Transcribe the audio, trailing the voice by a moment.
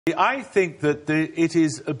I think that it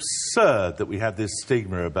is absurd that we have this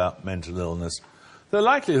stigma about mental illness. The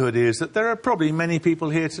likelihood is that there are probably many people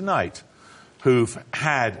here tonight who've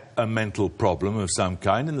had a mental problem of some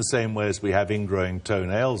kind, in the same way as we have ingrowing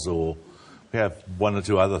toenails or we have one or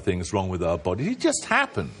two other things wrong with our body. It just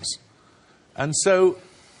happens. And so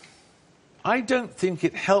I don't think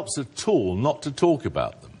it helps at all not to talk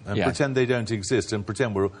about them and pretend they don't exist and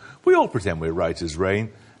pretend we all pretend we're right as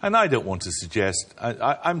rain. And I don't want to suggest...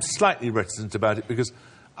 I'm slightly reticent about it because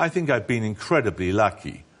I think I've been incredibly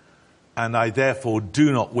lucky, and I therefore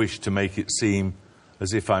do not wish to make it seem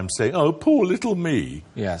as if I'm saying, oh, poor little me.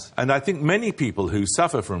 Yes. And I think many people who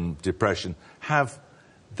suffer from depression have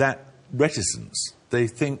that reticence. They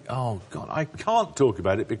think, oh, God, I can't talk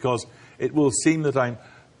about it because it will seem that I'm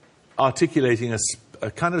articulating a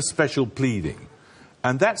kind of special pleading.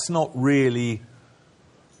 And that's not really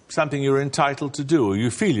something you're entitled to do, or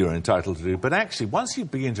you feel you're entitled to do. But actually, once you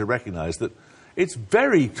begin to recognise that it's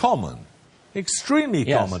very common, extremely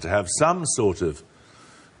common, to have some sort of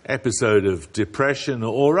episode of depression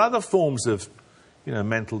or other forms of, you know,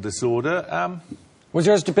 mental disorder. Was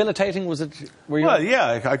yours debilitating? Was it? Well,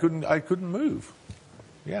 yeah, I couldn't move.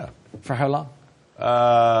 Yeah. For how long?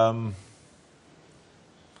 I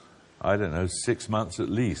don't know, 6 months at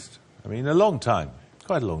least. I mean, a long time.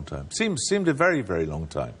 Quite a long time. Seemed a very, very long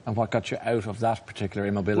time. And what got you out of that particular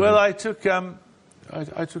immobility? Well, I took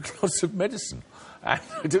lots of medicine. I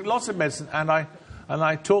took lots of medicine, and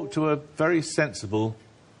I talked to a very sensible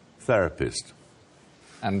therapist.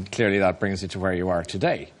 And clearly that brings you to where you are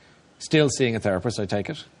today. Still seeing a therapist, I take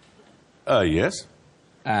it? Yes.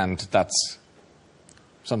 And that's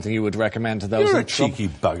something you would recommend to those... You're a cheeky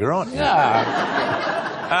bugger, aren't you?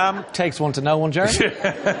 Yeah. Takes one to know one, Jeremy.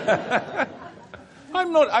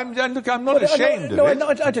 I'm not ashamed of it. No,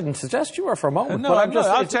 I didn't suggest you were for a moment. No, but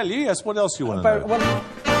I'll tell you, yes, what else you want to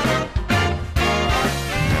know?